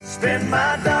spend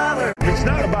my dollar. It's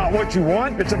not about what you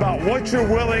want. It's about what you're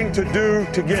willing to do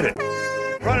to get it.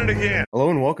 Run it again. Hello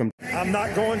and welcome. I'm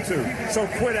not going to, so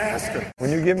quit asking.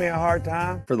 When you give me a hard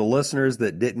time, For the listeners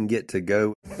that didn't get to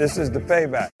go, this is the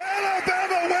payback.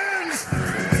 Alabama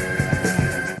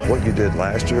wins! What you did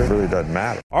last year really doesn't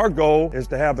matter. Our goal is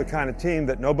to have the kind of team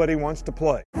that nobody wants to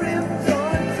play. All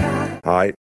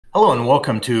right. Hello and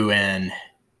welcome to an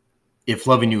If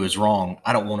Loving You Is Wrong,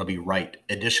 I Don't Want to Be Right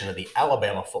edition of the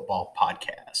Alabama Football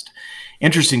Podcast.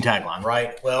 Interesting tagline,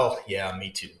 right? Well, yeah,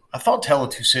 me too. I thought Tale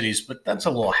of Two Cities, but that's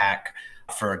a little hack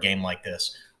for a game like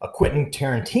this. A Quentin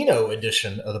Tarantino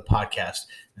edition of the podcast.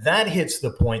 That hits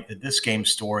the point that this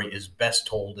game's story is best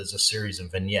told as a series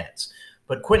of vignettes.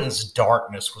 But Quentin's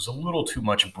darkness was a little too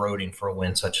much brooding for a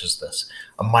win such as this.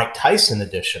 A Mike Tyson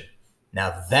edition.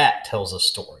 Now that tells a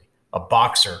story. A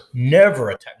boxer,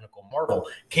 never a technical marvel,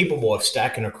 capable of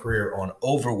stacking a career on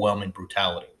overwhelming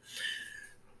brutality.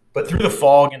 But through the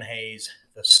fog and haze,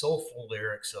 the soulful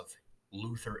lyrics of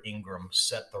Luther Ingram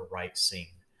set the right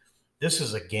scene. This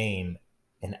is a game,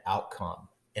 an outcome,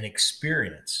 an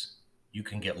experience you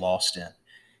can get lost in.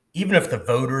 Even if the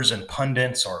voters and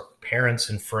pundits or parents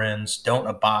and friends don't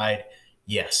abide,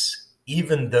 yes,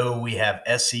 even though we have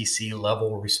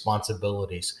SEC-level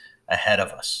responsibilities ahead of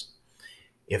us.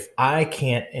 If I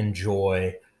can't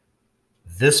enjoy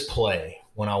this play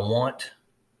when I want,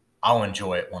 I'll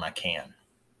enjoy it when I can.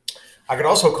 I could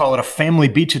also call it a family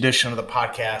beach edition of the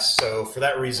podcast. So for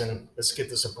that reason, let's get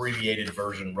this abbreviated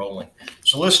version rolling.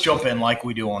 So let's jump in like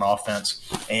we do on offense.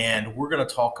 And we're going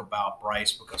to talk about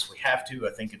Bryce because we have to.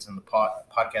 I think it's in the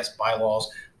podcast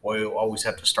bylaws. We always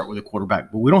have to start with a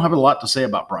quarterback. But we don't have a lot to say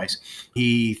about Bryce.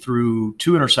 He threw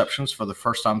 2 interceptions for the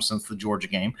first time since the Georgia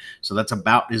game. So that's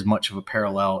about as much of a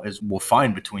parallel as we'll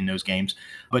find between those games.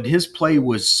 But his play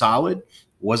was solid.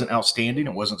 Wasn't outstanding.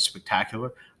 It wasn't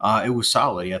spectacular. It was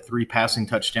solid. He had 3 passing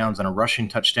touchdowns and a rushing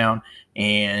touchdown,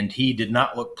 and he did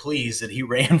not look pleased that he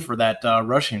ran for that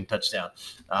rushing touchdown.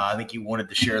 I think he wanted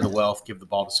to share the wealth, give the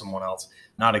ball to someone else.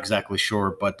 Not exactly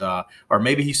sure, but or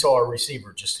maybe he saw a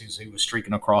receiver just as he was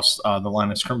streaking across the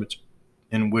line of scrimmage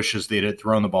and wishes they had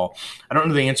thrown the ball. I don't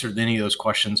know the answer to any of those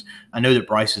questions. I know that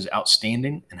Bryce is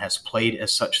outstanding and has played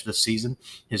as such this season.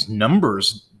 His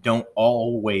numbers don't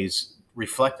always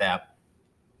reflect that,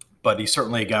 but he's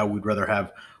certainly a guy we'd rather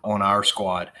have on our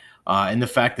squad. And the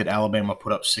fact that Alabama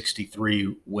put up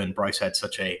 63 when Bryce had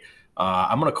such a,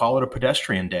 I'm going to call it a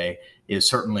pedestrian day, is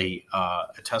certainly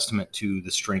a testament to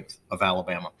the strength of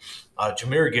Alabama.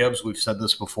 Jahmyr Gibbs, we've said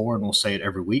this before and we'll say it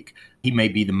every week, he may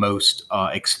be the most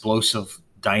explosive,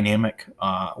 dynamic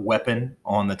weapon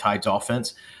on the Tide's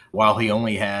offense. While he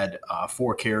only had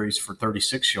 4 carries for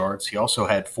 36 yards, he also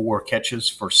had 4 catches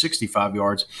for 65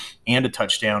 yards and a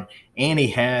touchdown, and he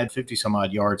had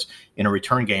 50-some-odd yards in a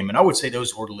return game. And I would say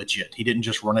those were legit. He didn't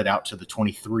just run it out to the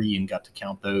 23 and got to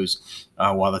count those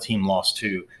while the team lost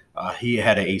 2. He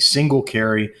had a single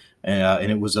carry, and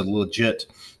it was a legit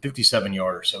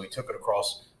 57-yarder, so he took it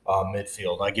across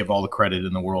midfield. I give all the credit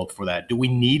in the world for that. Do we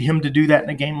need him to do that in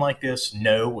a game like this?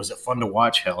 No. Was it fun to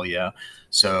watch? Hell yeah.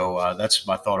 So that's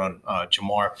my thought on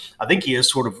Jamar. I think he is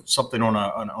sort of something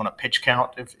on a pitch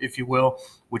count, if you will,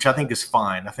 which I think is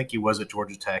fine. I think he was at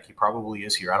Georgia Tech. He probably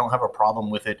is here. I don't have a problem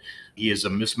with it. He is a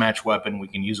mismatch weapon. We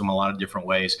can use him a lot of different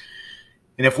ways.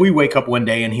 And if we wake up one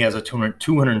day and he has a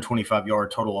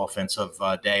 225-yard total offensive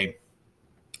day,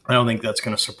 I don't think that's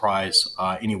going to surprise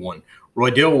anyone.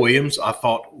 Roydell Williams, I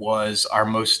thought, was our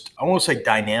most, I won't say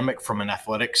dynamic from an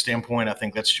athletic standpoint. I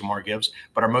think that's Jahmyr Gibbs.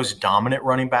 But our most dominant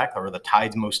running back, or the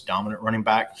Tide's most dominant running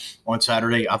back on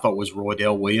Saturday, I thought was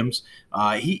Roydell Williams.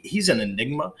 He's an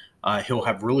enigma. He'll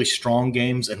have really strong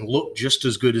games and look just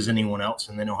as good as anyone else,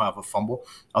 and then he'll have a fumble.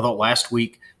 I thought last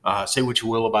week, say what you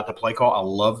will about the play call. I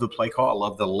love the play call. I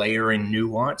love the layering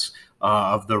nuance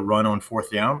of the run on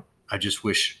 4th down. I just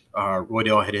wish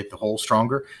Roydell had hit the hole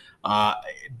stronger.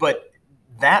 But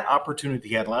that opportunity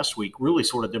he had last week really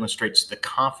sort of demonstrates the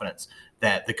confidence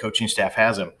that the coaching staff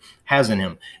has in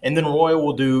him. And then Roy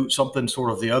will do something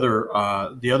sort of the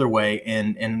other way,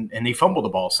 and he fumbled the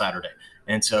ball Saturday.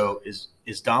 And so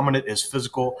is dominant, is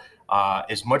physical,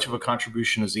 as much of a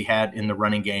contribution as he had in the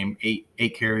running game, 8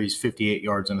 carries, 58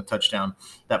 yards, and a touchdown.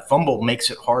 That fumble makes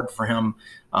it hard for him,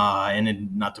 and then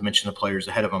not to mention the players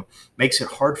ahead of him, makes it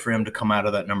hard for him to come out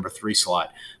of that number 3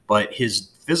 slot. But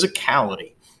his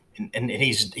physicality, and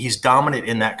he's dominant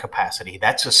in that capacity.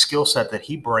 That's a skill set that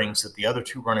he brings that the other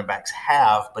 2 running backs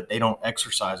have, but they don't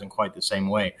exercise in quite the same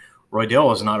way.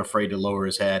 Roydell is not afraid to lower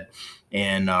his head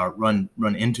and run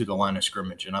into the line of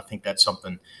scrimmage, and I think that's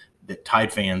something that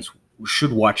Tide fans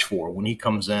should watch for when he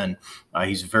comes in.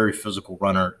 He's a very physical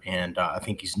runner, and I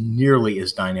think he's nearly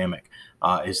as dynamic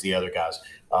as the other guys.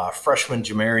 Freshman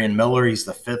Jamarian Miller, he's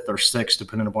the 5th or 6th,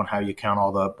 depending upon how you count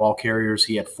all the ball carriers.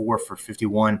 He had 4 for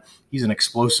 51. He's an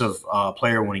explosive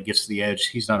player when he gets to the edge.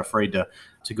 He's not afraid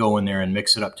to go in there and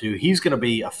mix it up too. He's going to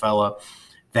be a fella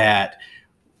that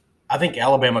I think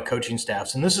Alabama coaching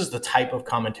staffs, and this is the type of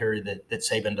commentary that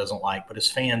Saban doesn't like, but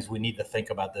as fans, we need to think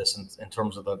about this in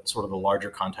terms of the sort of the larger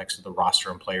context of the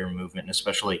roster and player movement, and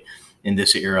especially in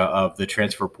this era of the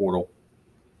transfer portal.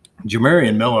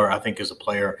 Jamarian Miller, I think, is a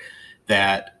player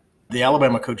that the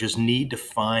Alabama coaches need to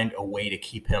find a way to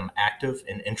keep him active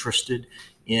and interested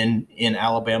in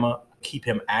Alabama, keep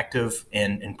him active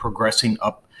and progressing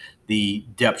up the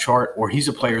depth chart, or he's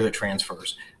a player that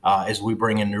transfers as we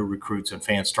bring in new recruits and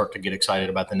fans start to get excited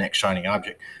about the next shining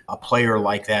object. A player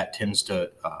like that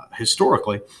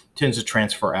historically tends to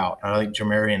transfer out. I think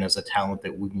Jamarian is a talent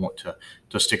that we want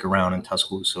to stick around in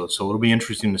Tuscaloosa. So it'll be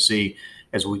interesting to see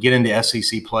as we get into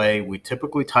SEC play. We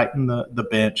typically tighten the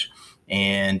bench,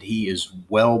 and he is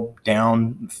well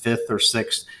down 5th or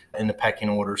 6th in the pecking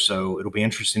order. So it'll be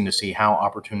interesting to see how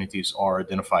opportunities are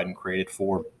identified and created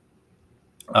for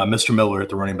Mr. Miller at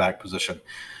the running back position.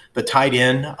 The tight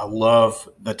end, I love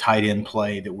the tight end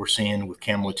play that we're seeing with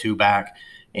Cam Latu back,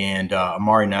 and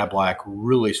Amari Niblack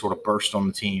really sort of burst on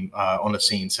the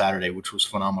scene Saturday, which was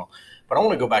phenomenal. But I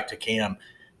want to go back to Cam.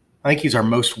 I think he's our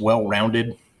most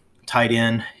well-rounded tight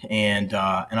end, and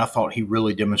I thought he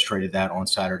really demonstrated that on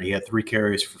Saturday. He had 3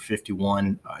 carries for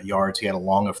 51 yards. He had a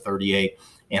long of 38,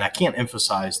 and I can't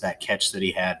emphasize that catch that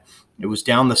he had. It was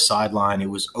down the sideline. It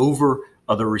was over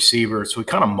the receiver, so he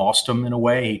kind of mossed him in a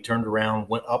way. He turned around,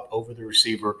 went up over the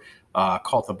receiver,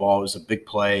 caught the ball. It was a big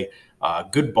play.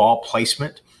 Good ball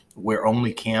placement where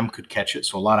only Cam could catch it,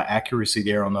 so a lot of accuracy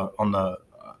there on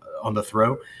the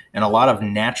throw, and a lot of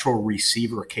natural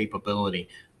receiver capability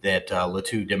that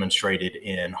Latu demonstrated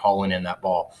in hauling in that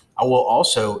ball. I will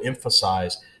also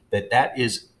emphasize that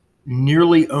is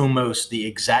nearly almost the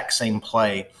exact same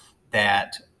play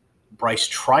that Bryce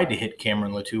tried to hit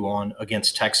Cameron Latu on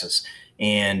against Texas.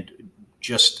 And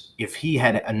just if he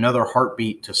had another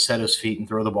heartbeat to set his feet and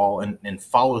throw the ball and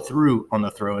follow through on the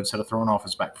throw instead of throwing off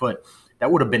his back foot,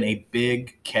 that would have been a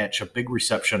big catch, a big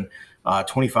reception,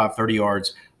 25, 30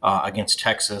 yards against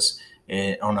Texas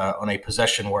on a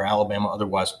possession where Alabama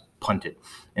otherwise punted.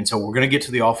 And so we're going to get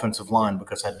to the offensive line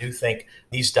because I do think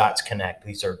these dots connect.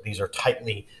 These are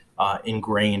tightly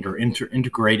ingrained or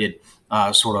integrated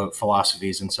sort of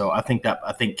philosophies. And so I think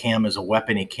Cam is a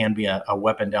weapon. He can be a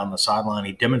weapon down the sideline.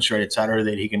 He demonstrated Saturday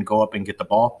that he can go up and get the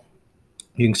ball.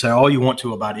 You can say all you want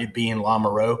to about it being La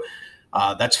Moreau.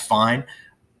 That's fine.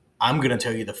 I'm going to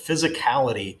tell you the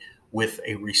physicality with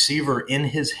a receiver in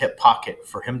his hip pocket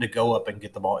for him to go up and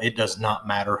get the ball. It does not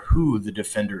matter who the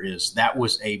defender is. That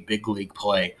was a big league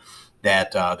play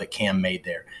that Cam made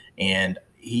there. And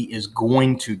he is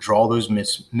going to draw those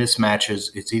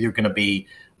mismatches. It's either going to be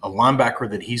a linebacker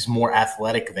that he's more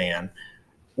athletic than,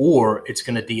 or it's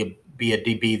going to be a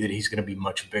DB that he's going to be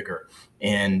much bigger.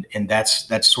 And that's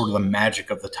sort of the magic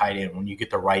of the tight end. When you get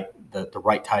the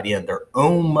right tight end, they're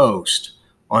almost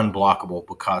unblockable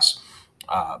because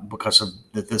of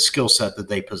the skill set that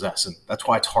they possess. And that's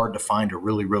why it's hard to find a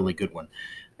really, really good one.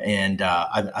 And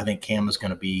I think Cam is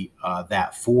going to be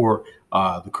that for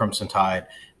the Crimson Tide.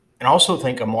 And I also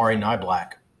think Amari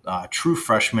Niblack, true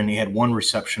freshman, he had 1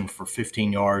 reception for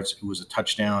 15 yards. It was a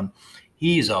touchdown.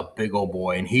 He's a big old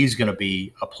boy, and he's going to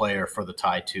be a player for the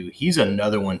Tide too. He's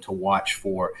another one to watch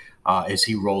for as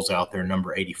he rolls out there,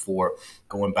 number 84,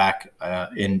 going back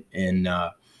in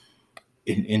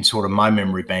sort of my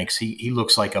memory banks. He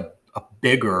looks like a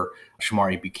bigger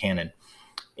Shamari Buchanan.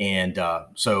 And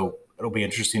so it'll be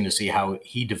interesting to see how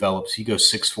he develops. He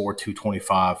goes 6'4",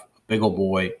 225. Big old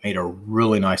boy, made a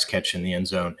really nice catch in the end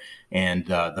zone. And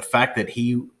the fact that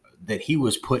he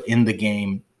was put in the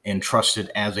game and trusted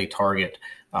as a target,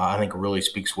 I think really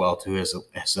speaks well to his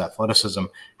athleticism,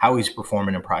 how he's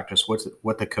performing in practice,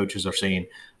 what the coaches are saying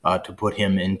to put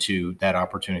him into that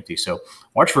opportunity. So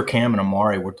watch for Cam and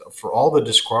Amari for all the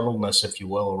disgruntledness, if you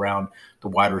will, around the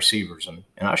wide receivers. And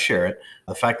I share it.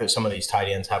 The fact that some of these tight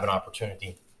ends have an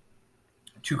opportunity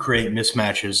to create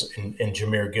mismatches, and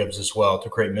Jahmyr Gibbs as well, to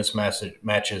create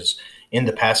mismatches in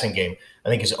the passing game, I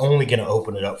think is only going to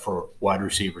open it up for wide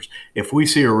receivers. If we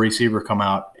see a receiver come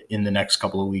out in the next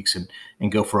couple of weeks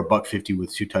and go for $150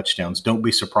 with 2 touchdowns, don't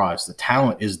be surprised. The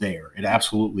talent is there. It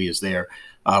absolutely is there.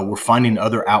 We're finding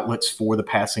other outlets for the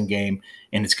passing game,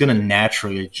 and it's going to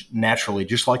naturally,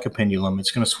 just like a pendulum, it's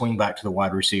going to swing back to the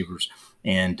wide receivers.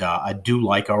 And I do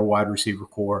like our wide receiver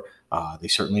core. They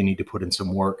certainly need to put in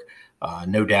some work.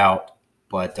 no doubt,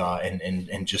 but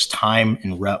and just time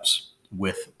and reps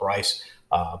with Bryce.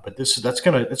 But that's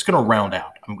gonna round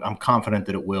out. I'm confident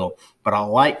that it will. But I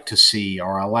like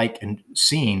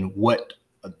seeing what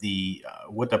the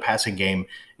passing game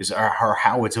is, or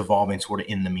how it's evolving sort of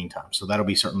in the meantime. So that'll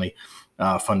be certainly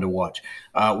fun to watch.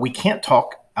 We can't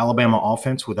talk Alabama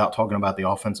offense without talking about the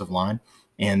offensive line.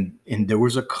 And there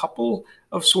was a couple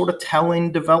of sort of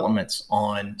telling developments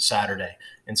on Saturday.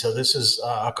 And so this is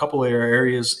a couple of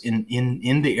areas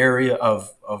in the area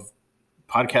of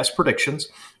podcast predictions,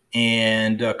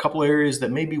 and a couple areas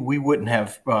that maybe we wouldn't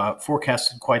have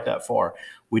forecasted quite that far.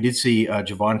 We did see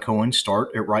Javon Cohen start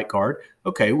at right guard.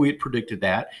 Okay, we had predicted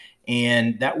that.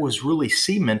 And that was really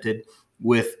cemented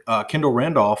with Kendall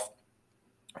Randolph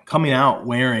coming out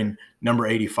wearing number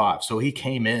 85. So he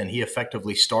came in, he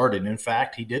effectively started. In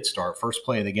fact, he did start first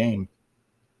play of the game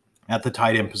at the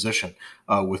tight end position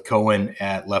with Cohen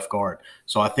at left guard.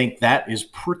 So I think that is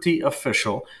pretty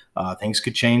official. Things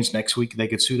could change next week. They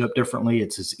could suit up differently.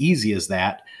 It's as easy as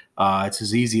that. It's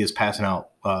as easy as passing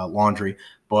out laundry.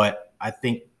 But I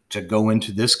think to go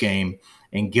into this game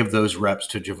and give those reps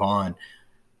to Javon,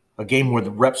 a game where the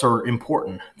reps are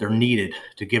important, they're needed,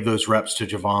 to give those reps to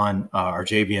Javon or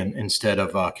Javian instead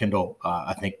of Kendall,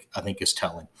 I think is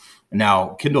telling.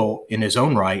 Now, Kendall, in his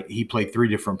own right, he played 3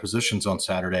 different positions on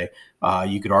Saturday.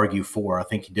 You could argue 4. I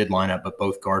think he did line up at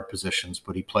both guard positions,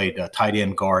 but he played tight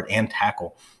end, guard, and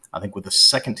tackle. I think with the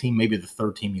second team, maybe the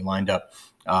third team, he lined up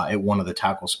at one of the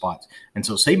tackle spots. And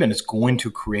so Saban is going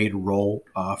to create a role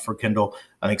for Kendall.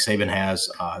 I think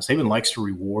Saban likes to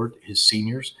reward his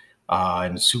seniors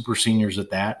and super seniors at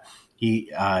that.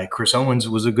 Chris Owens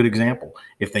was a good example.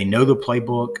 If they know the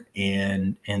playbook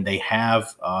and they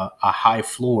have a high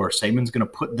floor, Saban's going to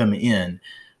put them in.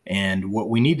 And what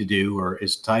we need to do, or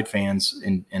as Tide fans,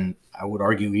 and I would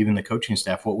argue even the coaching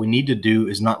staff, what we need to do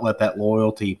is not let that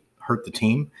loyalty hurt the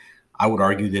team. I would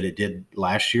argue that it did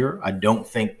last year. I don't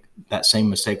think that same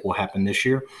mistake will happen this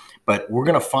year. But we're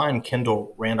going to find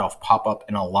Kendall Randolph pop up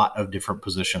in a lot of different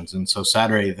positions. And so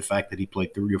Saturday, the fact that he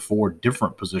played 3 or 4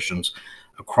 different positions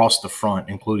across the front,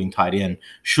 including tight end,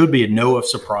 should be no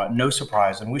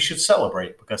surprise, and we should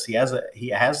celebrate because he has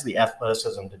the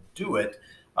athleticism to do it.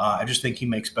 I just think he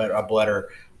makes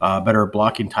better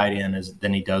blocking tight end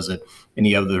than he does at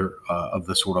any other of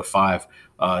the sort of 5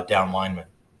 down linemen.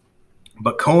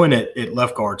 But Cohen at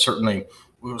left guard certainly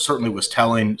was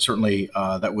telling. Certainly,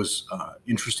 that was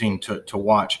interesting to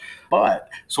watch. But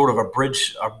sort of a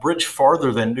bridge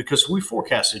farther than, because we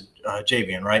forecasted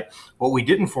Javian, right? What we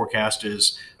didn't forecast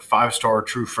is 5-star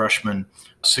true freshman,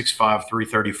 6'5",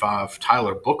 335,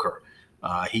 Tyler Booker.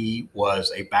 He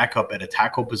was a backup at a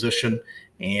tackle position,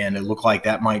 and it looked like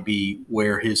that might be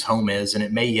where his home is, and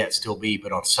it may yet still be.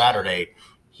 But on Saturday,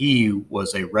 he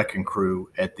was a wrecking crew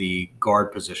at the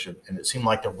guard position, and it seemed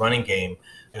like the running game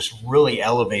just really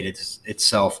elevated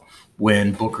itself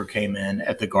when Booker came in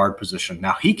at the guard position.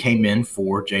 Now, he came in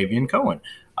for Javian Cohen,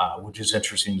 which is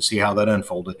interesting to see how that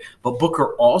unfolded. But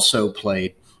Booker also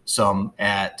played some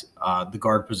at the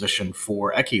guard position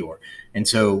for Ekiyor. And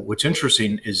so what's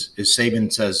interesting is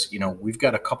Saban says, we've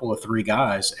got a couple of 3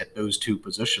 guys at those 2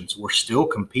 positions. We're still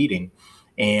competing,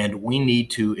 and we need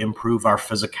to improve our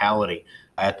physicality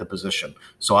at the position.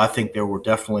 So I think there were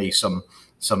definitely some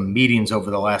meetings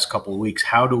over the last couple of weeks.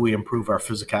 How do we improve our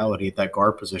physicality at that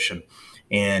guard position?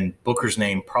 And Booker's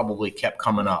name probably kept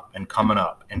coming up and coming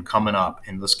up and coming up.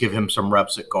 And let's give him some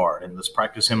reps at guard, and let's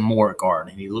practice him more at guard.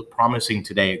 And he looked promising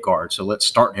today at guard, so let's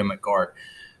start him at guard,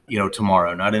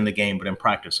 tomorrow, not in the game, but in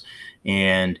practice.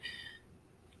 And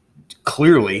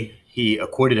clearly he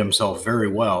acquitted himself very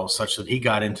well, such that he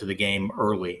got into the game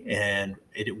early. And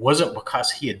it wasn't because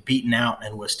he had beaten out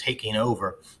and was taking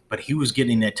over, but he was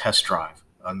getting a test drive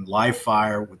on live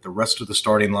fire with the rest of the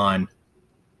starting line.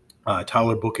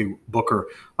 Tyler Booker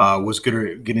was good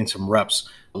at getting some reps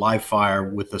live fire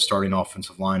with the starting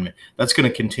offensive lineman. That's going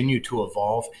to continue to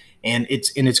evolve, and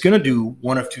it's going to do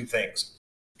one of 2 things.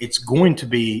 It's going to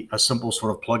be a simple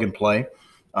sort of plug and play,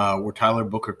 where Tyler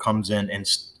Booker comes in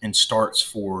and starts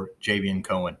for Javian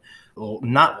Cohen. Well,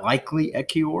 not likely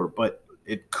Ekiyor, but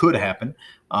it could happen.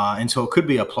 And so it could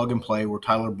be a plug and play where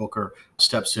Tyler Booker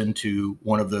steps into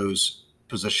one of those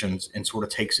positions and sort of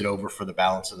takes it over for the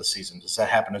balance of the season. Does that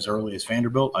happen as early as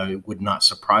Vanderbilt? It would not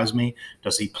surprise me.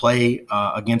 Does he play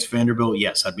against Vanderbilt?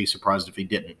 Yes, I'd be surprised if he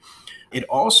didn't. It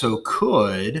also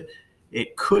could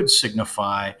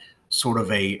signify sort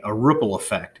of a ripple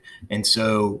effect. And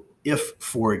so if,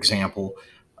 for example,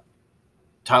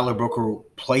 Tyler Booker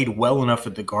played well enough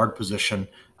at the guard position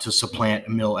to supplant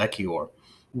Emil Ekiyor,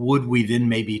 would we then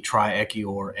maybe try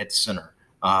Ekiyor at center?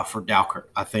 for Dalcourt.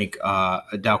 I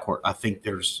think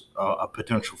there's a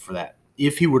potential for that.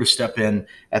 If he were to step in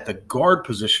at the guard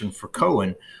position for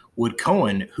Cohen, would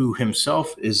Cohen, who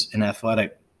himself is an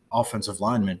athletic offensive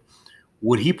lineman,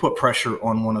 would he put pressure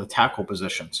on one of the tackle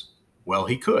positions? Well,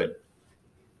 he could.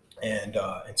 And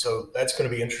so that's going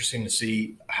to be interesting to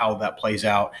see how that plays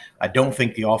out. I don't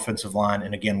think the offensive line,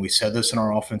 and again, we said this in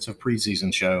our offensive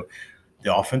preseason show,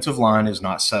 the offensive line is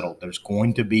not settled. There's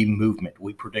going to be movement.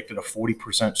 We predicted a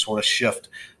 40% sort of shift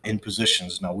in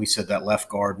positions. Now, we said that left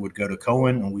guard would go to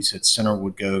Cohen, and we said center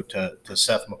would go to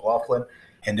Seth McLaughlin.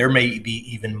 And there may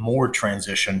be even more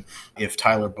transition if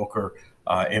Tyler Booker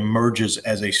emerges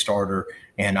as a starter.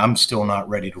 And I'm still not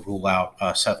ready to rule out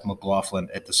Seth McLaughlin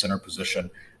at the center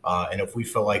position. And if we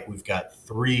feel like we've got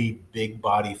three big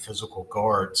body physical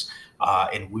guards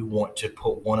and we want to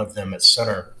put one of them at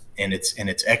center, and it's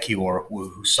Ekiyor,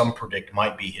 who some predict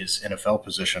might be his NFL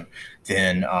position,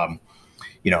 then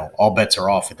all bets are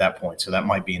off at that point. So that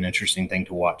might be an interesting thing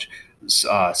to watch.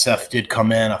 Seth did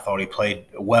come in. I thought he played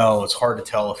well. It's hard to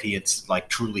tell if he had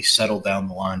truly settled down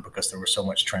the line because there was so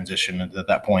much transition. And at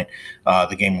that point,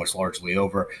 the game was largely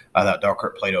over. I thought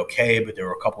Dalcourt played okay, but there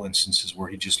were a couple instances where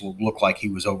he just looked like he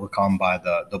was overcome by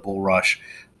the bull rush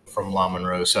from La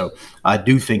Monroe. So I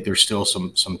do think there's still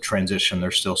some transition.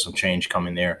 There's still some change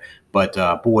coming there.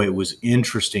 But boy, it was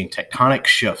interesting. Tectonic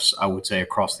shifts, I would say,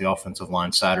 across the offensive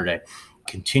line Saturday.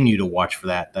 Continue to watch for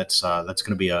that. That's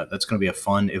going to be a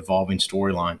fun, evolving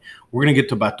storyline. We're going to get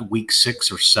to about the week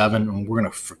 6 or 7, and we're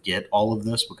going to forget all of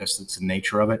this because it's the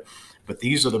nature of it. But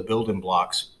these are the building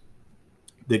blocks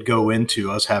that go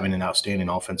into us having an outstanding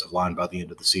offensive line by the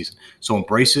end of the season. So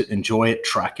embrace it, enjoy it,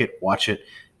 track it, watch it,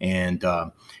 and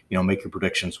make your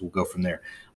predictions. We'll go from there.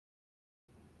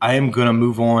 I am going to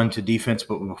move on to defense,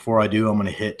 but before I do, I'm going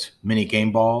to hit mini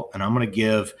game ball, and I'm going to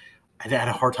give. I had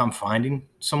a hard time finding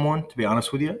someone, to be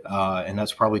honest with you, and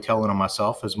that's probably telling on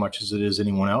myself as much as it is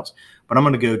anyone else. But I'm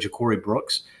going to go Ja'Corey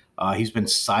Brooks. He's been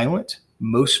silent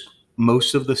most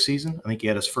of the season. I think he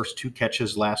had his first 2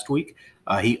 catches last week.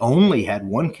 He only had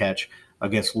 1 catch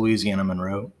against Louisiana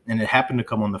Monroe, and it happened to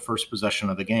come on the first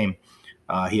possession of the game.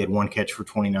 He had 1 catch for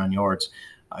 29 yards.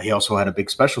 He also had a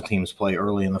big special teams play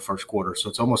early in the first quarter,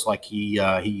 so it's almost like he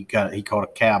caught a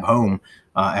cab home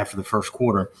after the first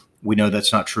quarter. We know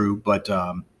that's not true, but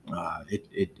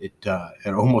it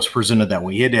almost presented that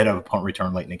way. He did have a punt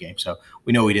return late in the game, so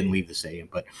we know he didn't leave the stadium.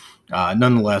 But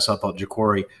nonetheless, I thought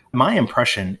Ja'Corey, my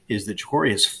impression is that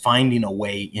Ja'Corey is finding a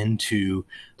way into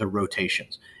the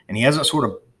rotations, and he hasn't sort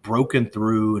of broken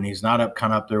through, and he's not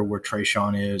up there where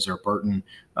Trayshawn is or Burton,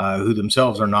 who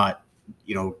themselves are not,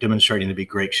 demonstrating to be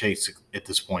great shakes at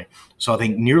this point. So I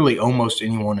think nearly almost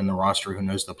anyone in the roster who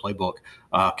knows the playbook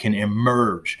can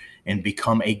emerge and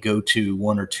become a go-to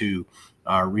 1 or 2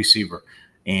 receiver.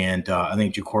 And I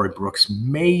think Ja'Corey Brooks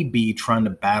may be trying to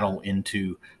battle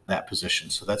into that position.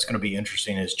 So that's going to be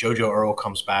interesting as JoJo Earle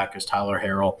comes back, as Tyler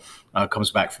Harrell comes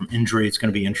back from injury. It's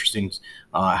going to be interesting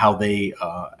how they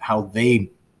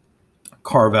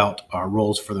carve out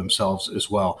roles for themselves as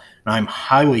well. And I'm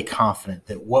highly confident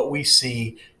that what we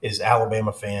see is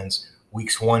Alabama fans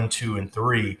weeks 1, 2, and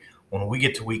 3. When we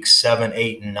get to weeks 7,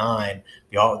 8, and 9,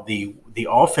 the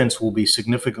offense will be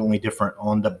significantly different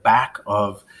on the back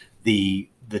of the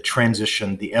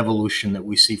transition, the evolution that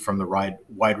we see from the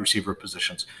wide receiver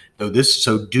positions.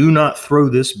 So do not throw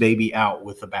this baby out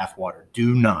with the bathwater.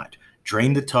 Do not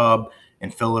drain the tub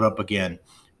and fill it up again.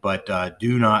 But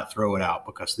do not throw it out,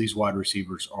 because these wide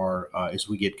receivers are, as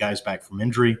we get guys back from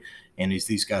injury and as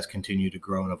these guys continue to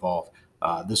grow and evolve,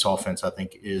 this offense, I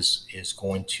think, is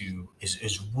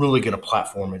really going to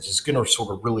platform. It's going to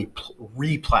sort of really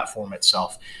re-platform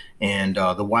itself. And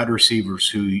the wide receivers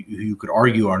who you could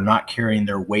argue are not carrying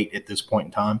their weight at this point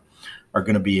in time are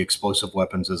going to be explosive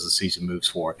weapons as the season moves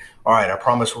forward. All right, I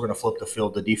promise we're going to flip the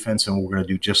field to defense, and we're going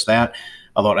to do just that.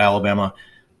 I thought Alabama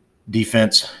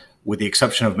defense, with the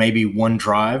exception of maybe one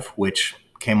drive, which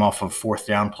came off of 4th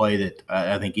down play that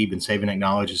I think even Saban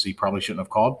acknowledges he probably shouldn't have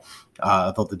called.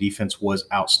 I thought the defense was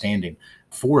outstanding.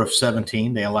 4 of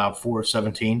 17. They allowed 4 of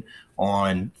 17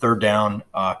 on 3rd down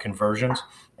conversions,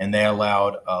 and they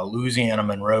allowed Louisiana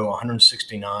Monroe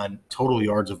 169 total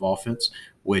yards of offense,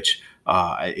 which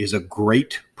is a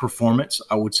great performance,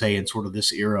 I would say, in sort of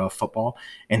this era of football.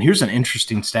 And here's an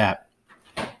interesting stat.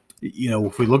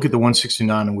 If we look at the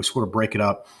 169 and we sort of break it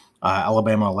up,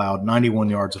 Alabama allowed 91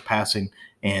 yards of passing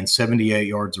and 78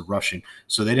 yards of rushing.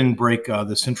 So they didn't break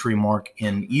the century mark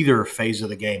in either phase of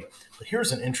the game. But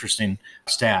here's an interesting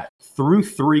stat. Through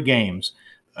 3 games,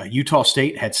 Utah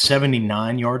State had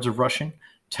 79 yards of rushing.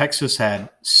 Texas had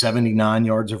 79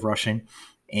 yards of rushing.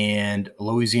 And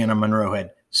Louisiana Monroe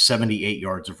had 78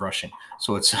 yards of rushing.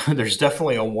 So there's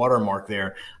definitely a watermark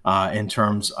there in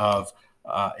terms of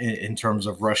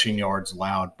rushing yards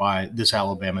allowed by this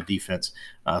Alabama defense.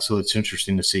 So it's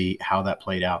interesting to see how that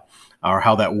played out, or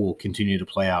how that will continue to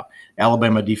play out.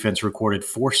 Alabama defense recorded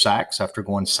 4 sacks after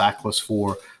going sackless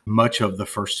for much of the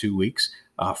first 2 weeks,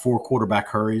 4 quarterback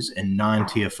hurries, and 9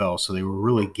 TFL. So they were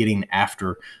really getting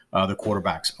after the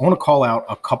quarterbacks. I want to call out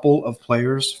a couple of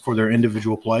players for their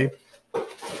individual play.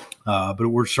 But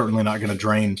we're certainly not going to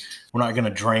drain. We're not going to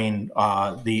drain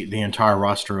the entire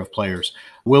roster of players.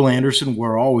 Will Anderson,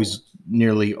 we're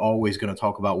nearly always going to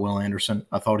talk about Will Anderson.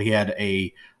 I thought he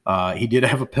did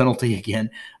have a penalty again,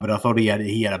 but I thought he had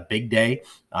a big day.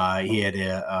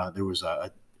 There was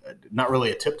not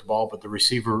really a tipped ball, but the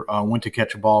receiver went to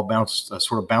catch a ball, bounced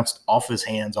off his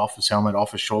hands, off his helmet,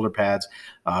 off his shoulder pads,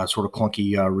 sort of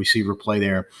clunky receiver play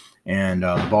there. And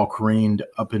the ball careened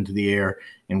up into the air,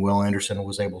 and Will Anderson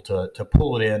was able to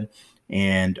pull it in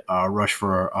and rush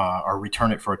for or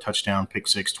return it for a touchdown, pick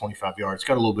six, 25 yards.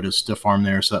 Got a little bit of stiff arm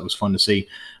there, so that was fun to see.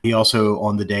 He also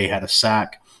on the day had a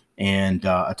sack and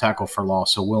a tackle for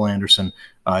loss. So Will Anderson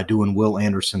doing Will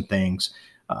Anderson things.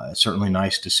 Certainly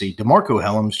nice to see. DeMarco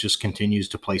Hellams just continues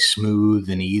to play smooth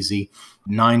and easy.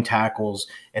 9 tackles.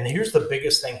 And here's the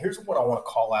biggest thing. Here's what I want to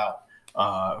call out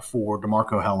for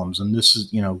DeMarco Hellams. And this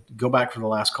is, go back for the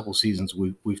last couple of seasons,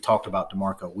 we've talked about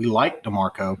DeMarco. We like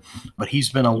DeMarco, but he's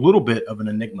been a little bit of an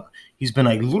enigma. He's been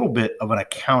a little bit of an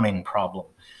accounting problem.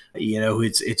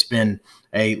 It's been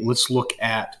let's look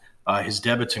at his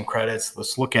debits and credits.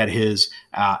 Let's look at his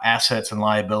assets and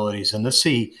liabilities, and let's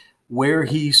see where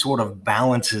he sort of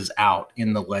balances out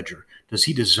in the ledger. Does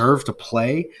he deserve to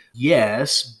play?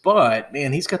 Yes, but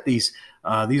man, he's got these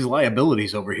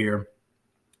liabilities over here,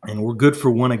 and we're good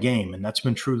for one a game, and that's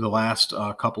been true the last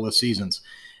couple of seasons.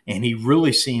 And he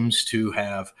really seems to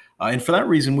have, and for that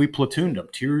reason, we platooned him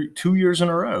 2 years in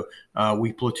a row.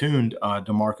 We platooned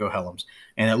DeMarco Hellams,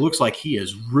 and it looks like he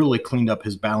has really cleaned up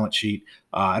his balance sheet.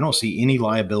 I don't see any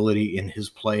liability in his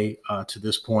play to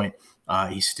this point.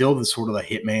 He's still the sort of the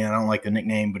hitman. I don't like the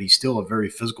nickname, but he's still a very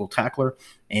physical tackler.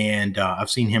 And I've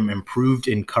seen him improved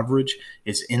in coverage.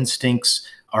 His instincts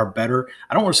are better.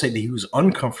 I don't want to say that he was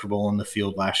uncomfortable in the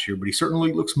field last year, but he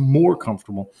certainly looks more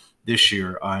comfortable this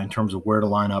year in terms of where to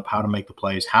line up, how to make the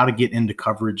plays, how to get into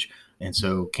coverage. And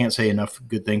so can't say enough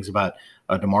good things about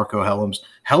DeMarco Hellams.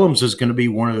 Hellams is going to be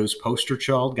one of those poster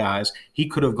child guys. He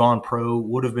could have gone pro,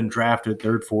 would have been drafted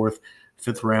 3rd, 4th,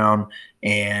 5th round,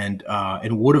 and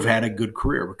would have had a good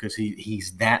career because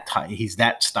he's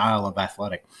that style of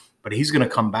athletic. But he's going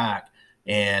to come back,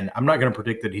 and I'm not going to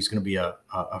predict that he's going to be a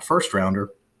first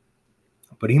rounder,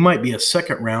 but he might be a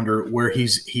 2nd rounder where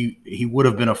he would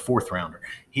have been a 4th rounder.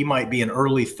 He might be an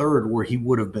early 3rd where he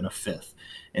would have been a 5th.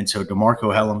 And so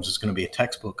DeMarco Hellams is going to be a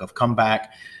textbook of come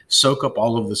back, soak up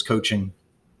all of this coaching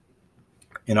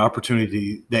and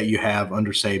opportunity that you have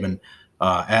under Saban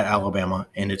at Alabama,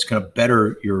 and it's going to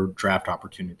better your draft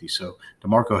opportunity. So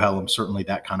DeMarco Hellams, certainly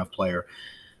that kind of player.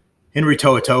 Henry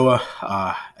To'oTo'o,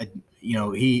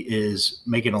 he is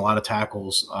making a lot of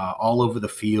tackles all over the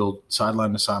field,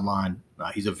 sideline to sideline.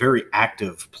 He's a very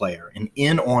active player and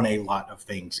in on a lot of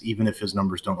things, even if his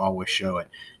numbers don't always show it.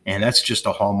 And that's just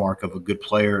a hallmark of a good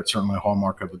player. It's certainly a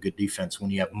hallmark of a good defense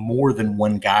when you have more than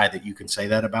one guy that you can say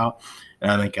that about. And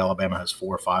I think Alabama has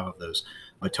 4 or 5 of those.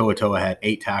 But To'oTo'o had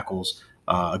 8 tackles.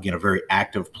 Again, a very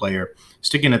active player.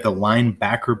 Sticking at the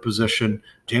linebacker position,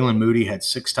 Jalen Moody had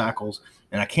 6 tackles.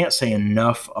 And I can't say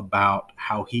enough about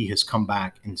how he has come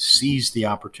back and seized the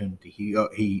opportunity.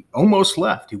 He almost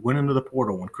left. He went into the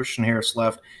portal. When Christian Harris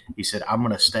left, he said, I'm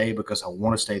going to stay because I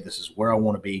want to stay. This is where I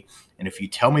want to be. And if you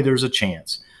tell me there's a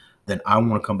chance, then I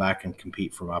want to come back and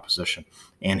compete for my position.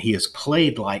 And he has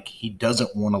played like he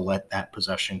doesn't want to let that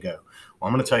possession go. Well,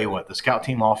 I'm going to tell you what, the scout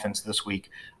team offense this week,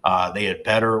 they had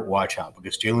better watch out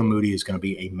because Jalen Moody is going to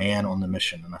be a man on the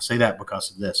mission. And I say that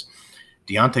because of this.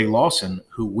 Deontay Lawson,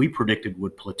 who we predicted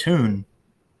would platoon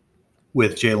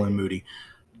with Jalen Moody,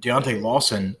 Deontay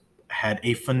Lawson had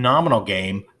a phenomenal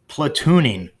game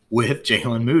platooning with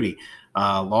Jalen Moody.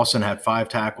 Lawson had 5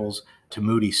 tackles to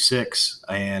Moody 6,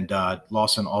 and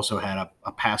Lawson also had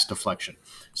a pass deflection.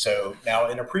 So now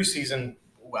in a preseason,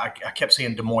 I kept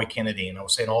saying Demoy Kennedy, and I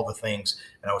was saying all the things,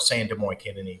 and I was saying Demoy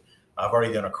Kennedy. I've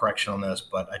already done a correction on this,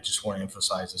 but I just want to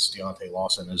emphasize this. Deontay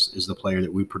Lawson is the player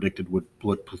that we predicted would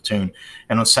platoon.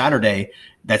 And on Saturday,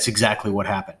 that's exactly what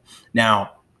happened.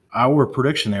 Now, our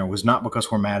prediction there was not because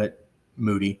we're mad at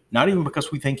Moody, not even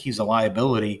because we think he's a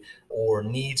liability or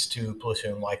needs to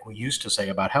platoon like we used to say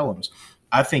about Hellams.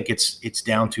 I think it's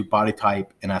down to body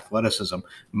type and athleticism.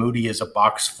 Moody is a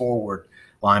box forward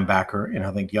linebacker, and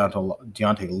I think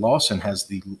Deontay Lawson has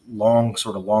the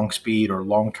long speed or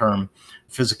long-term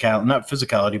not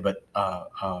physicality, but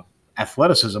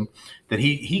athleticism that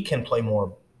he can play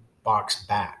more box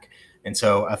back. And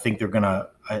so I think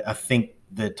I think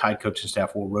the Tide coaching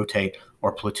staff will rotate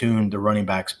or platoon the running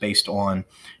backs based on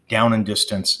down and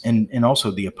distance and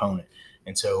also the opponent.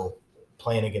 And so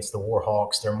playing against the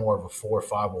Warhawks, they're more of a 4 or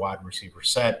 5 wide receiver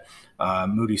set.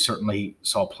 Moody certainly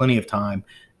saw plenty of time,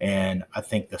 and I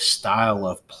think the style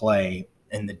of play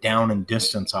and the down and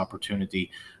distance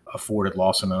opportunity afforded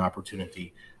Lawson an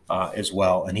opportunity as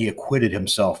well, and he acquitted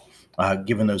himself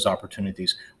given those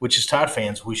opportunities, which as Tide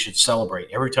fans we should celebrate.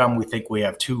 Every time we think we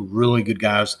have 2 really good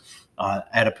guys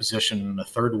at a position and the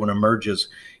third one emerges,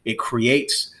 it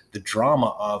creates the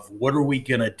drama of what are we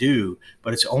going to do,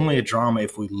 but it's only a drama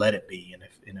if we let it be,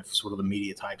 and if sort of the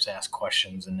media types ask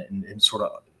questions and sort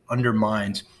of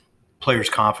undermines players'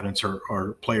 confidence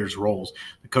or players' roles.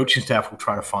 The coaching staff will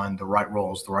try to find the right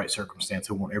roles, the right circumstance.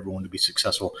 They want everyone to be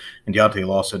successful. And Deontay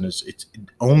Lawson it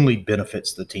only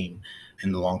benefits the team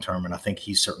in the long term, and I think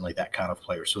he's certainly that kind of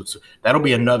player. So that'll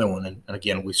be another one. And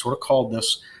again, we sort of called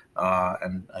this,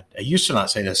 and I used to not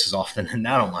say this as often, and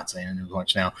now I'm not saying it as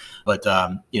much now. But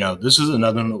this is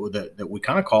another one that we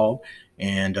kind of called,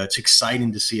 and it's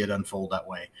exciting to see it unfold that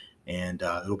way. And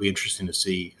it'll be interesting to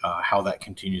see how that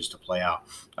continues to play out.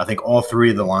 I think all 3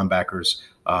 of the linebackers,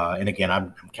 and again,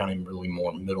 I'm counting really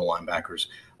more middle linebackers,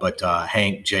 but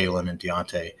Hank, Jalen, and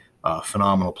Deontay,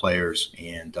 phenomenal players.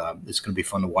 And it's going to be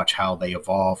fun to watch how they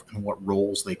evolve and what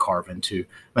roles they carve into.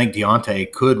 I think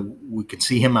Deontay we can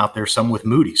see him out there some with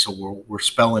Moody, so we're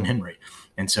spelling Henry.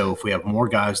 And so if we have more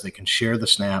guys that can share the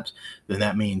snaps, then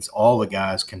that means all the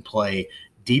guys can play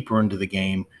deeper into the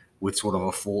game with sort of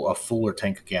a fuller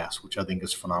tank of gas, which I think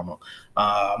is phenomenal.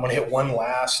 I'm going to hit one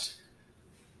last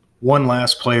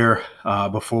player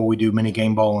before we do mini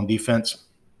game ball on defense.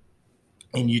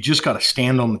 And you just got to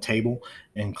stand on the table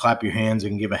and clap your hands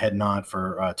and give a head nod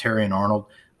for Terrion Arnold.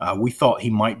 We thought he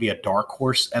might be a dark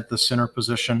horse at the center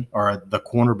position or at the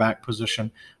cornerback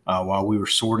position while we were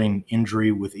sorting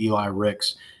injury with Eli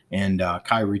Ricks and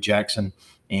Kyrie Jackson.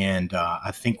 And I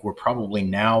think we're probably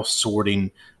now sorting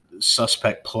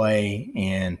suspect play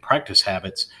and practice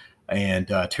habits, and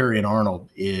Terrion Arnold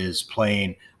is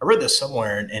playing. I read this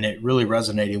somewhere and it really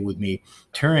resonated with me.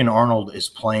 Terrion Arnold is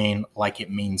playing like it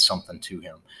means something to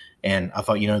him, and I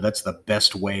thought that's the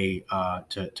best way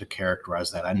to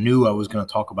characterize that. I knew I was going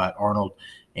to talk about Arnold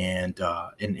and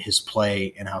in his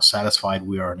play and how satisfied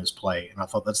we are in his play, and I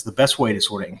thought that's the best way to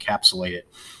sort of encapsulate it.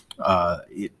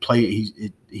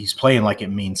 He's playing like it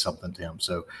means something to him.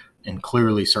 So. And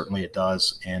clearly, certainly it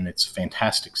does. And it's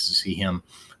fantastic to see him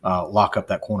lock up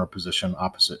that corner position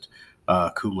opposite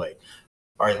Kool-Aid.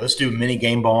 All right, let's do mini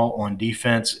game ball on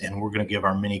defense. And we're going to give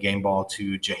our mini game ball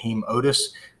to Jaheim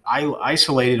Otis. I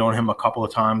isolated on him a couple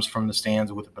of times from the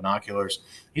stands with the binoculars.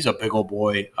 He's a big old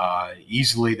boy.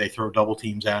 Easily, they throw double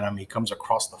teams at him. He comes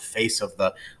across the face of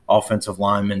the offensive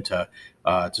lineman to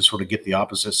sort of get the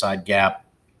opposite side gap.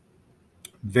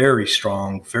 Very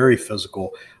strong, very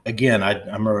physical. Again,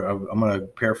 I'm going to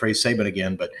paraphrase Saban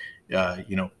again, but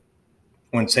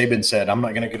when Saban said, "I'm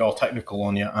not going to get all technical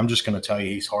on you. I'm just going to tell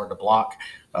you he's hard to block."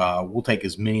 We'll take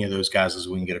as many of those guys as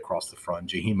we can get across the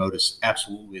front. Jaheim Otis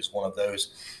absolutely is one of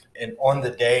those. And on the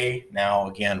day, now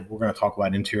again, we're going to talk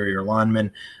about interior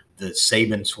linemen. The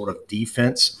Saban sort of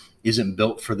defense isn't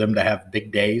built for them to have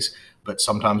big days, but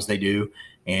sometimes they do.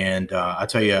 And I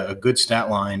tell you, a good stat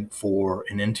line for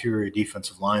an interior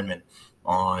defensive lineman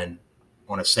on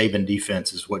a Saban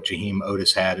defense is what Jaheim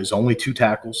Otis had. Is only 2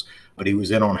 tackles, but he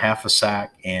was in on half a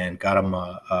sack and got him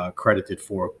credited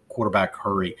for a quarterback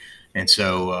hurry. And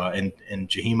so, and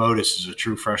Jaheim Otis is a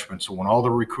true freshman. So when all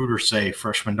the recruiters say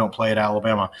freshmen don't play at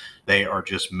Alabama, they are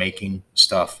just making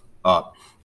stuff up.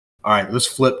 All right, let's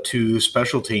flip to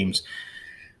special teams.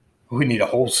 We need a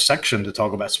whole section to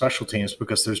talk about special teams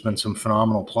because there's been some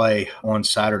phenomenal play on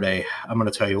Saturday. I'm going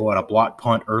to tell you what, a block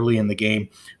punt early in the game.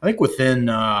 I think within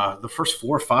the first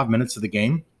 4 or 5 minutes of the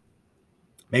game,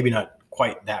 maybe not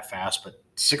quite that fast, but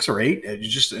 6 or 8, it was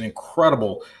just an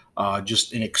incredible,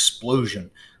 just an explosion.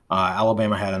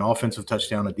 Alabama had an offensive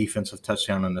touchdown, a defensive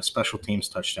touchdown, and a special teams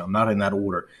touchdown, not in that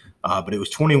order. But it was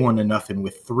 21-0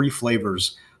 with 3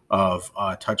 flavors of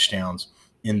touchdowns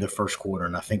in the first quarter.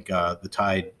 And I think the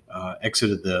Tide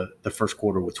exited the first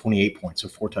quarter with 28 points, so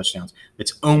 4 touchdowns.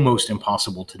 It's almost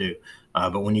impossible to do.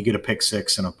 But when you get a pick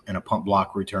six and a punt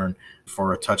block return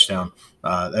for a touchdown,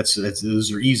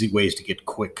 those are easy ways to get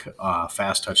quick,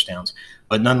 fast touchdowns.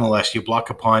 But nonetheless, you block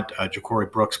a punt.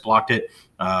 Ja'Cory Brooks blocked it.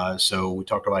 So we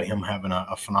talked about him having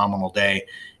a phenomenal day.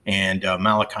 and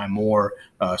Malachi Moore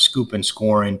scooping,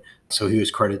 scoring. So he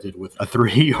was credited with a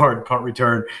 3-yard punt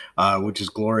return, which is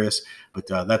glorious. But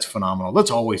that's phenomenal.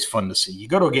 That's always fun to see. You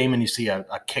go to a game and you see a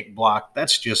kick block.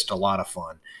 That's just a lot of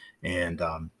fun. And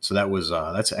so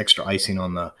that's extra icing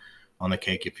on the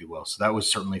cake, if you will. So that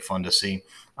was certainly fun to see.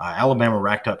 Alabama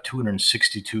racked up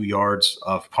 262 yards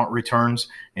of punt returns.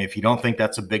 And if you don't think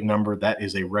that's a big number, that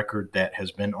is a record that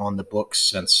has been on the books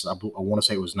since I want to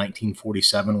say it was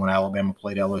 1947 when Alabama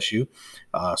played LSU.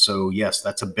 So, yes,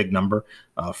 that's a big number.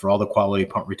 For all the quality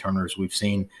punt returners we've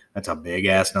seen, that's a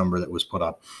big-ass number that was put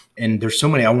up. And there's so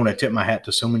many – I want to tip my hat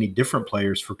to so many different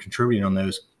players for contributing on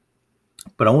those.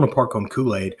 But I want to park on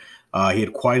Kool-Aid. He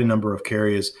had quite a number of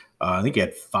carries. I think he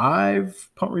had 5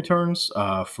 punt returns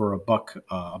for a buck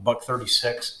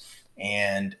 36,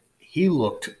 and he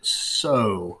looked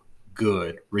so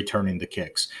good returning the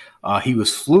kicks. He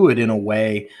was fluid in a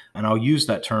way, and I'll use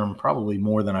that term probably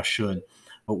more than I should.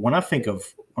 But when I think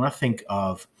of a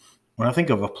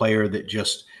player that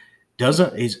just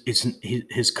doesn't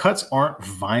his cuts aren't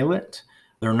violent,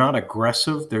 they're not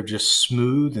aggressive, they're just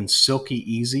smooth and silky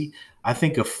easy. I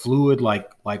think of fluid like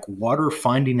water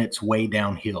finding its way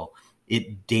downhill.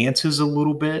 It dances a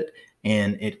little bit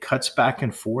and it cuts back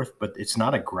and forth, but it's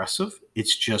not aggressive.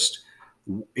 It's just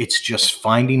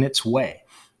finding its way.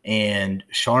 And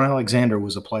Shaun Alexander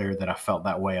was a player that I felt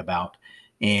that way about.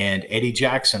 And Eddie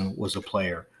Jackson was a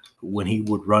player. When he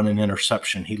would run an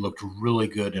interception, he looked really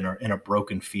good in a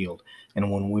broken field.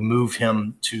 And when we moved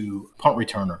him to punt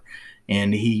returner,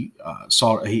 and he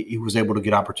was able to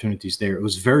get opportunities there, it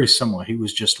was very similar. He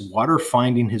was just water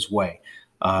finding his way.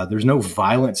 There's no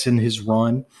violence in his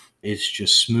run. It's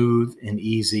just smooth and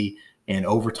easy. And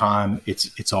over time,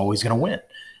 it's always going to win.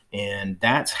 And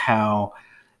that's how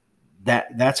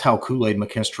Kool-Aid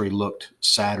McKinstry looked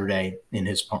Saturday in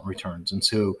his punt returns. And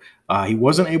so he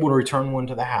wasn't able to return one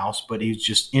to the house, but he was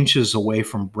just inches away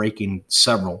from breaking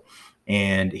several.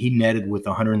 And he netted with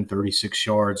 136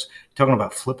 yards, talking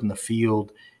about flipping the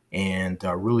field and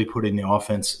really putting the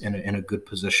offense in a good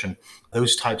position.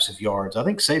 Those types of yards. I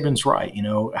think Saban's right.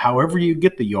 However you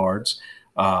get the yards,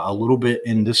 a little bit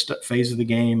in this phase of the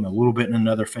game, a little bit in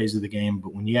another phase of the game.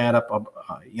 But when you add up,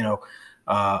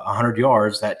 100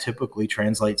 yards, that typically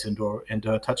translates into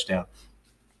a touchdown.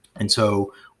 And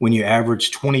so when you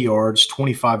average 20 yards,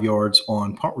 25 yards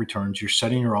on punt returns, you're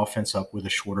setting your offense up with a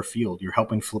shorter field. You're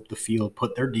helping flip the field,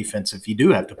 put their defense, if you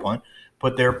do have to punt,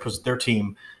 put their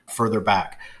team further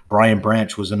back. Brian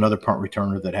Branch was another punt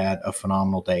returner that had a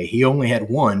phenomenal day. He only had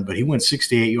one, but he went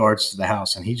 68 yards to the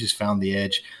house, and he just found the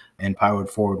edge and powered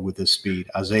forward with his speed.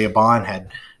 Isaiah Bond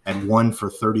had one for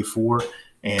 34,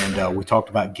 and we talked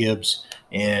about Gibbs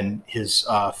and his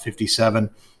 57.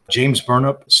 James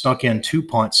Burnip snuck in 2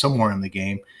 punts somewhere in the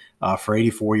game for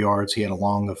 84 yards. He had a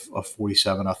long of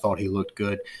 47. I thought he looked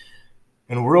good.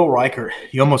 And Will Reichert,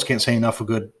 you almost can't say enough of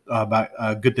good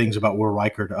things about Will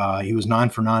Reichert. He was 9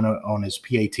 for 9 on his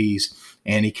PATs,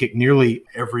 and he kicked nearly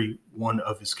every one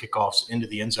of his kickoffs into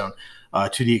the end zone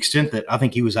to the extent that I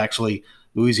think he was actually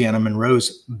Louisiana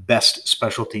Monroe's best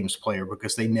special teams player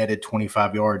because they netted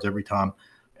 25 yards every time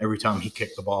he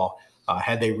kicked the ball.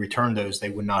 Had they returned those,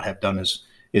 they would not have done as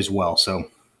well. So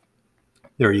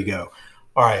there you go.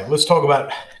 All right, let's talk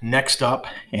about next up.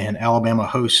 And Alabama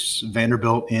hosts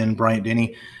Vanderbilt in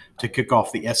Bryant-Denny to kick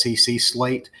off the SEC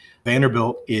slate.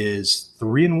 Vanderbilt is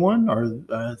 3-1 or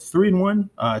 3-1,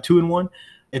 2-1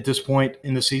 at this point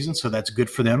in the season, so that's good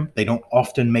for them. They don't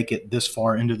often make it this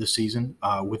far into the season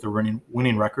with a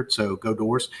winning record, so go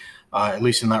Doors, at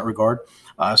least in that regard.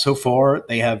 So far,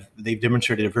 they've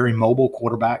demonstrated a very mobile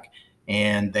quarterback,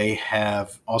 and they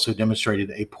have also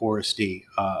demonstrated a porous D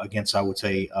against, I would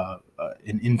say,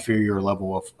 an inferior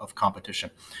level of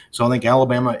competition. So I think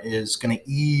Alabama is going to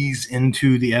ease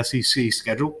into the SEC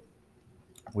schedule,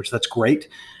 which that's great.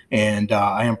 And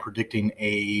I am predicting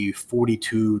a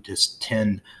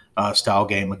 42-10 style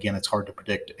game. Again, it's hard to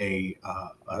predict a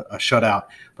shutout,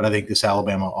 but I think this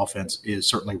Alabama offense is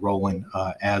certainly rolling,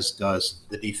 as does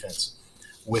the defense.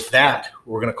 With that,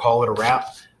 we're going to call it a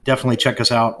wrap. Definitely check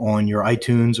us out on your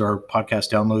iTunes or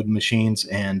podcast download machines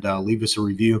and leave us a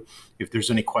review. If there's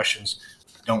any questions,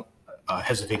 don't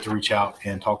hesitate to reach out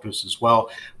and talk to us as well.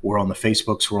 We're on the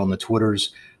Facebooks, we're on the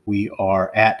Twitters. We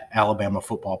are at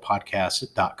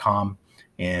alabamafootballpodcast.com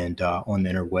and on the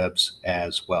interwebs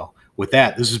as well. With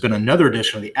that, this has been another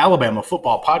edition of the Alabama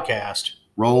Football Podcast.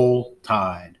 Roll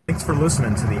Tide. Thanks for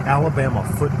listening to the Alabama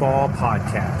Football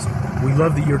Podcast. We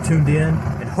love that you're tuned in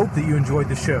and hope that you enjoyed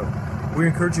the show. We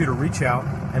encourage you to reach out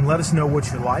and let us know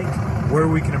what you like, where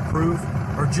we can improve,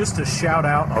 or just to shout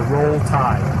out a Roll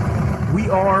Tide. We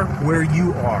are where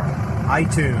you are.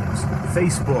 iTunes,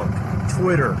 Facebook,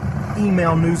 Twitter,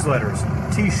 email newsletters,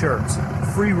 t-shirts,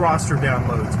 free roster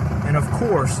downloads, and of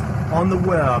course, on the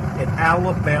web at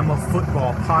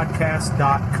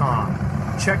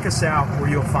alabamafootballpodcast.com. Check us out where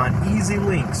you'll find easy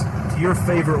links to your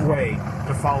favorite way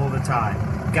to follow the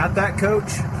Tide. Got that,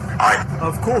 Coach? Aye.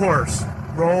 Of course.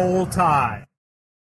 Roll Tide.